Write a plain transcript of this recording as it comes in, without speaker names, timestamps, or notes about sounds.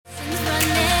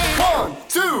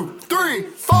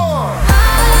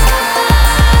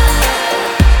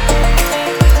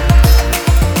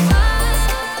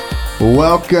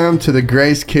Welcome to the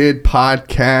Grace Kid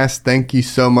Podcast. Thank you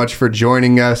so much for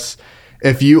joining us.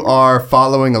 If you are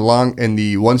following along in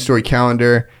the One Story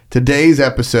calendar, today's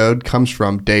episode comes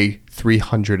from day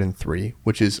 303,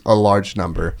 which is a large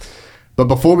number. But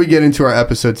before we get into our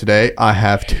episode today, I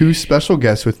have two special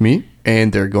guests with me,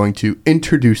 and they're going to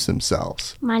introduce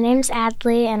themselves. My name's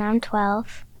Adley, and I'm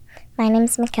 12. My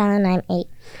name's Mikelle, and I'm 8.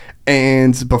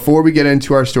 And before we get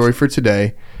into our story for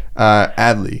today,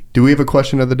 Adley, do we have a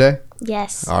question of the day?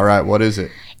 Yes. All right, what is it?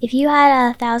 If you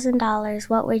had $1,000,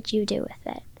 what would you do with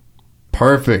it?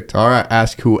 Perfect. All right,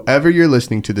 ask whoever you're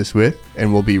listening to this with,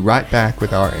 and we'll be right back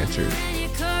with our answers.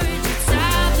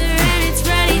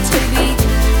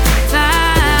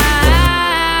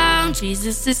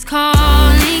 Jesus is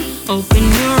calling, open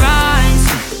your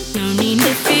eyes, no need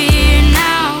to fear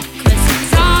now, 'cause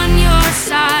he's on your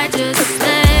side, just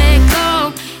let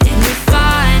go, and you'll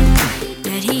find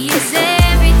that he is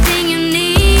everything you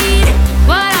need.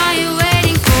 What are you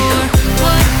waiting for?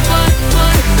 What are you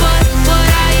waiting for? What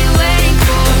are you waiting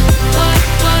for?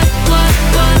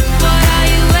 What are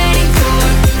you waiting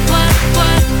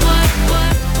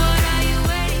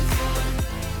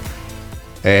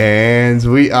for? And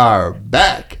we are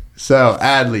back. So,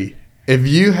 Adley, if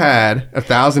you had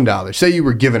 $1,000, say you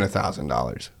were given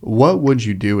 $1,000, what would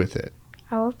you do with it?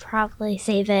 I would probably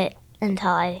save it until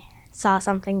I saw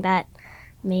something that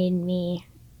made me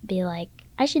be like,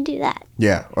 I should do that.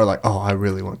 Yeah, or like, oh, I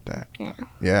really want that. Yeah.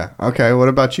 Yeah. Okay, what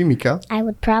about you, Mikelle? I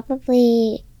would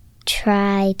probably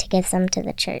try to give some to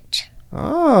the church.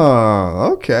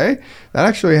 Oh, okay. That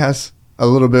actually has a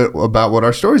little bit about what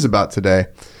our story's about today.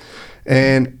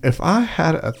 And if I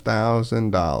had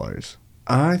 $1,000,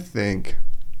 I think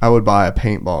I would buy a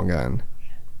paintball gun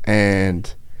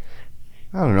and,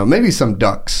 I don't know, maybe some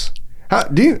ducks.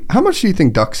 How much do you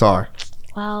think ducks are?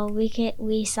 Well,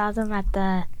 we saw them at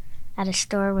a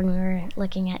store when we were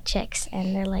looking at chicks,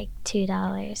 and they're like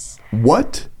 $2.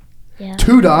 What? Yeah.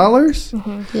 $2?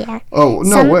 Mm-hmm. Yeah. Oh,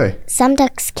 no way. Some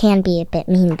ducks can be a bit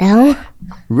mean, though.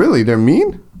 Really? They're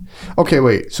mean? Okay,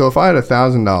 wait. So if I had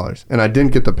 $1,000 and I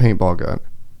didn't get the paintball gun,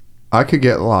 I could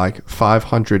get like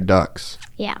 500 ducks.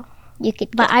 Yeah. You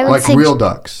could, But I would Like real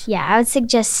ducks. Yeah, I would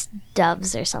suggest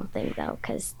doves or something, though,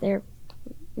 because they're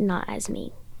not as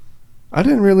mean. I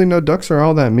didn't really know ducks are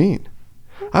all that mean.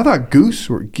 I thought geese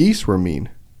were mean.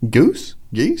 Goose?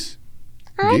 Geese?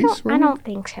 I Geese were mean? don't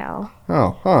think so.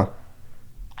 Oh, huh.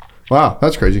 Wow,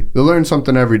 that's crazy. You learn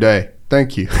something every day.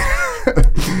 Thank you.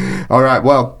 All right,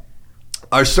 well,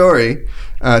 our story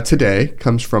today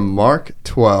comes from Mark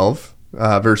 12,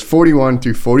 verse 41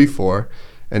 through 44.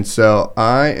 And so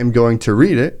I am going to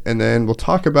read it, and then we'll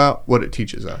talk about what it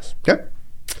teaches us. Okay?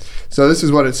 So this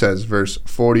is what it says, verse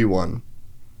 41.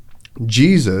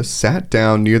 Jesus sat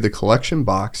down near the collection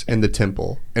box in the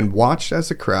temple and watched as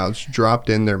the crowds dropped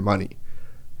in their money.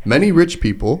 Many rich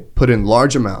people put in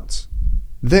large amounts.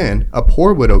 Then a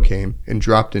poor widow came and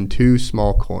dropped in 2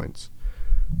 small coins.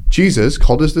 Jesus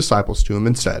called his disciples to him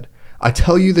and said, I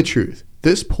tell you the truth,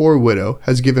 this poor widow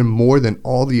has given more than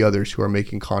all the others who are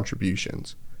making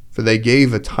contributions, for they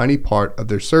gave a tiny part of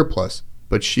their surplus,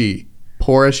 but she,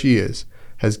 poor as she is,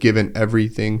 has given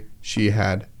everything she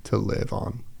had to live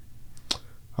on.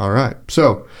 All right,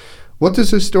 so what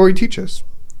does this story teach us?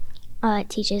 It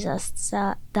teaches us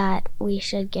that we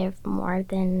should give more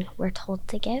than we're told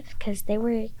to give, because they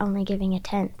were only giving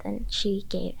 1/10, and she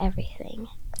gave everything.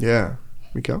 Yeah.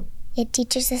 Mikelle? It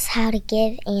teaches us how to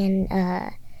give, and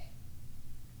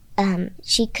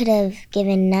she could have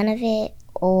given none of it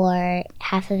or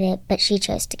half of it, but she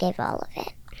chose to give all of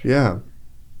it. Yeah.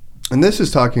 And this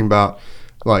is talking about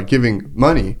like giving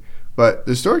money, but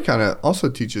the story kind of also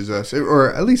teaches us,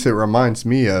 or at least it reminds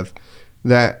me of,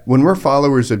 that when we're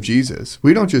followers of Jesus,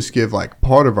 we don't just give like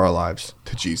part of our lives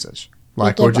to Jesus.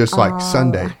 Like we're just like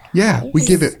Sunday. Yeah, we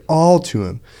give it all to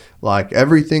him. Like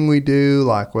everything we do,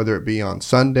 like whether it be on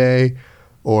Sunday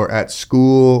or at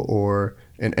school or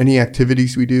in any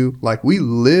activities we do, like we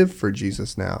live for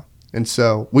Jesus now. And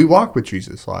so we walk with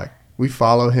Jesus, like we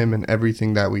follow him in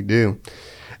everything that we do.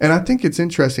 And I think it's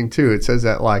interesting too. It says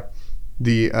that like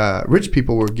the rich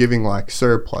people were giving like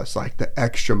surplus, like the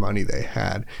extra money they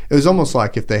had. It was almost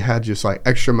like if they had just like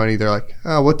extra money, they're like,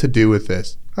 oh, what to do with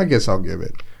this? I guess I'll give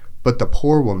it. But the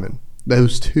poor woman,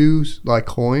 those 2 like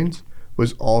coins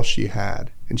was all she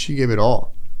had, and she gave it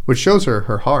all, which shows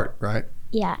her heart, right?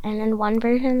 Yeah, and in one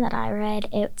version that I read,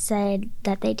 it said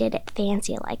that they did it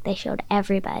fancy, like they showed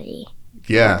everybody.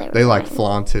 Yeah, they like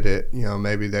flaunted it, you know,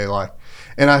 maybe they like,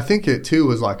 and I think it too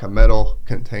was like a metal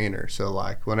container. So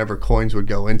like whenever coins would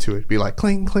go into it, it'd be like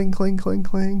cling, cling, cling, cling,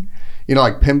 cling, you know,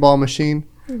 like pinball machine.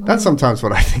 Mm-hmm. That's sometimes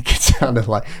what I think it sounded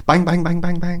like. Bang, bang, bang,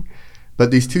 bang, bang. But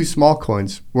these 2 small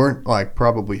coins weren't like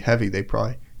probably heavy. They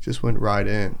probably just went right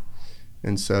in.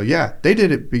 And so, yeah, they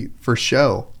did it for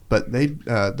show, but they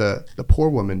the poor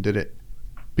woman did it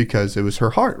because it was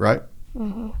her heart, right?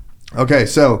 Mm-hmm. Okay,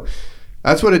 so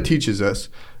that's what it teaches us.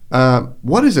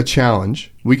 What is a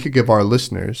challenge we could give our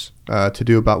listeners to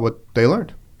do about what they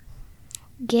learned?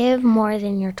 Give more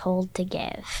than you're told to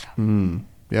give.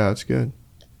 Yeah, that's good.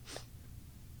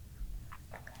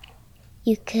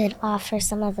 You could offer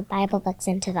some of the Bible books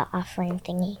into the offering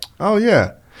thingy. Oh,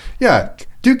 yeah. Yeah.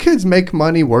 Do kids make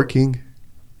money working?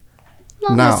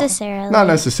 Not No, necessarily. Not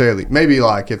necessarily. Maybe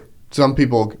like if some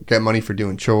people get money for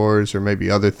doing chores or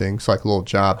maybe other things like little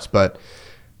jobs. But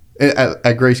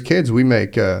at Grace Kids, we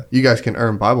make, you guys can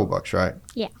earn Bible bucks, right?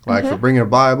 Yeah. Like for bringing a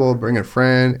Bible, bringing a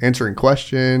friend, answering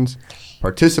questions,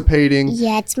 participating.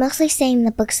 Yeah, it's mostly saying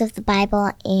the books of the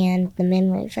Bible and the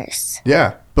memory verse.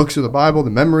 Yeah, books of the Bible,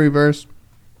 the memory verse.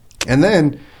 And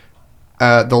then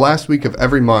the last week of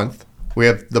every month, we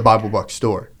have the Bible Buck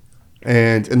store.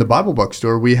 And in the Bible Buck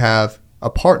store, we have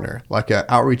a partner, like an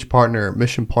outreach partner, a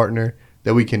mission partner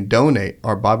that we can donate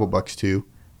our Bible Bucks to.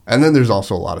 And then there's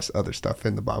also a lot of other stuff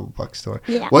in the Bible Buck store.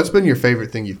 Yeah. What's been your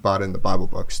favorite thing you've bought in the Bible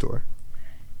Buck store?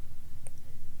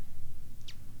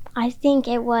 I think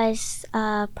it was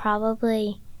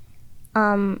probably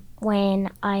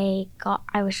when I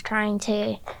was trying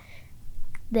to.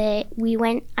 I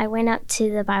went up to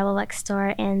the Bible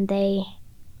bookstore and the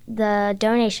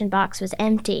donation box was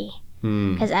empty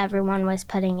because everyone was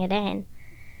putting it in,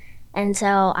 and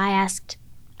so I asked,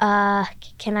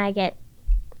 "Can I get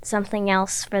something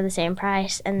else for the same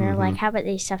price?" And they're like, "How about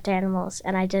these stuffed animals?"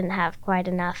 And I didn't have quite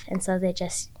enough, and so they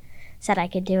just said I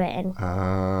could do it. And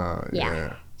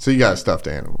yeah. So you got a stuffed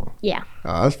animal. yeah,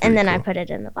 Oh, that's pretty and then cool. I put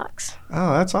it in the box.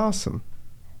 Oh, that's awesome.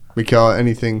 Mikelle,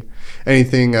 anything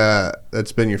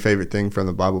that's been your favorite thing from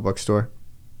the Bible bookstore?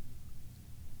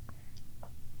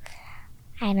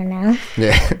 I don't know.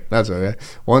 Yeah, that's okay.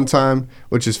 One time,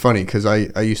 which is funny because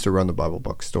I used to run the Bible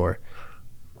bookstore.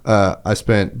 I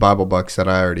spent Bible bucks that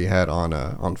I already had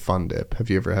on Fun Dip.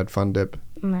 Have you ever had Fun Dip?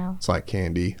 No. It's like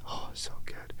candy. Oh, so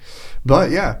good.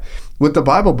 But yeah, with the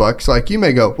Bible bucks, like you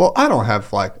may go, well, I don't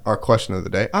have like our question of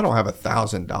the day. I don't have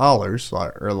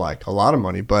 $1,000 or like a lot of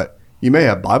money, but you may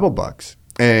have Bible bucks.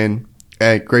 And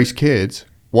at Grace Kids,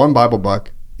 one Bible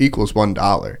buck equals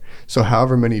 $1. So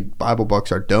however many Bible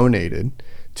bucks are donated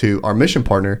to our mission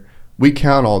partner, we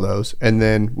count all those and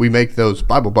then we make those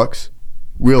Bible bucks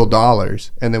real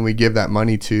dollars, and then we give that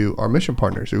money to our mission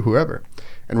partners or whoever.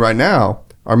 And right now,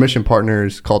 our mission partner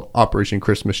is called Operation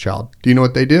Christmas Child. Do you know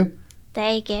what they do?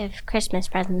 They give Christmas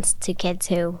presents to kids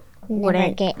who Never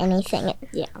wouldn't get anything.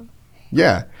 Yeah.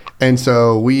 Yeah. And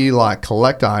so we like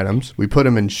collect items, we put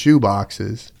them in shoe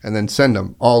boxes, and then send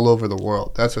them all over the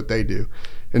world. That's what they do.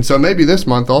 And so maybe this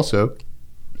month also,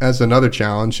 as another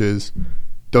challenge, is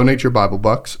donate your Bible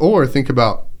bucks, or think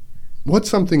about what's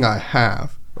something I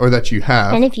have or that you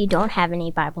have. And if you don't have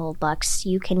any Bible bucks,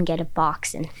 you can get a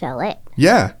box and fill it.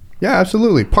 Yeah. Yeah,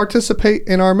 absolutely. Participate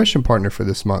in our mission partner for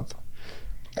this month.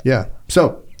 Yeah.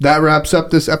 So that wraps up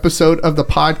this episode of the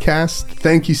podcast.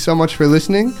 Thank you so much for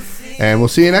listening, and we'll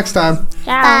see you next time.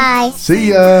 Ciao. Bye.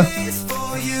 See ya.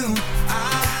 For you,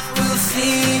 I will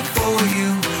sing for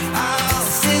you. I'll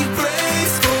sing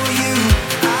praise for you.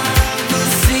 I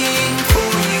will sing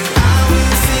for you. I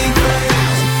will sing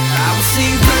praise. I will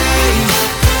sing praise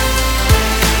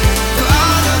for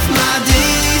all of my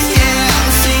days. Yeah, I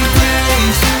will sing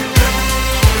praise.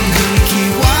 I'm gonna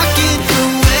keep walking the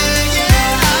way.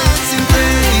 Yeah, I will sing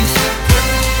praise.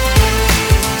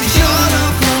 'Cause your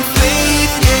love won't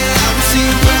fade. Yeah, I will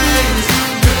sing praise.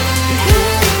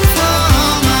 For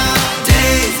all my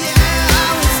days. Yeah, I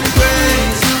will sing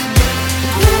praise.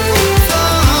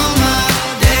 For all my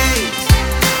days.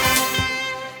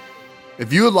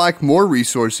 If you would like more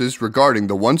resources regarding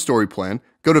the One Story Plan,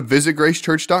 go to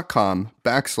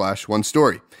visitgracechurch.com/one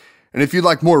story. And if you'd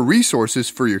like more resources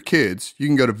for your kids, you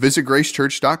can go to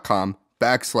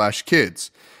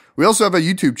visitgracechurch.com/kids. We also have a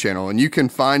YouTube channel, and you can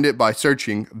find it by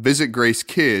searching Visit Grace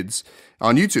Kids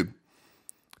on YouTube.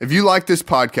 If you like this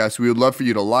podcast, we would love for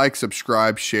you to like,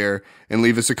 subscribe, share, and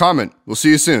leave us a comment. We'll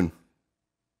see you soon.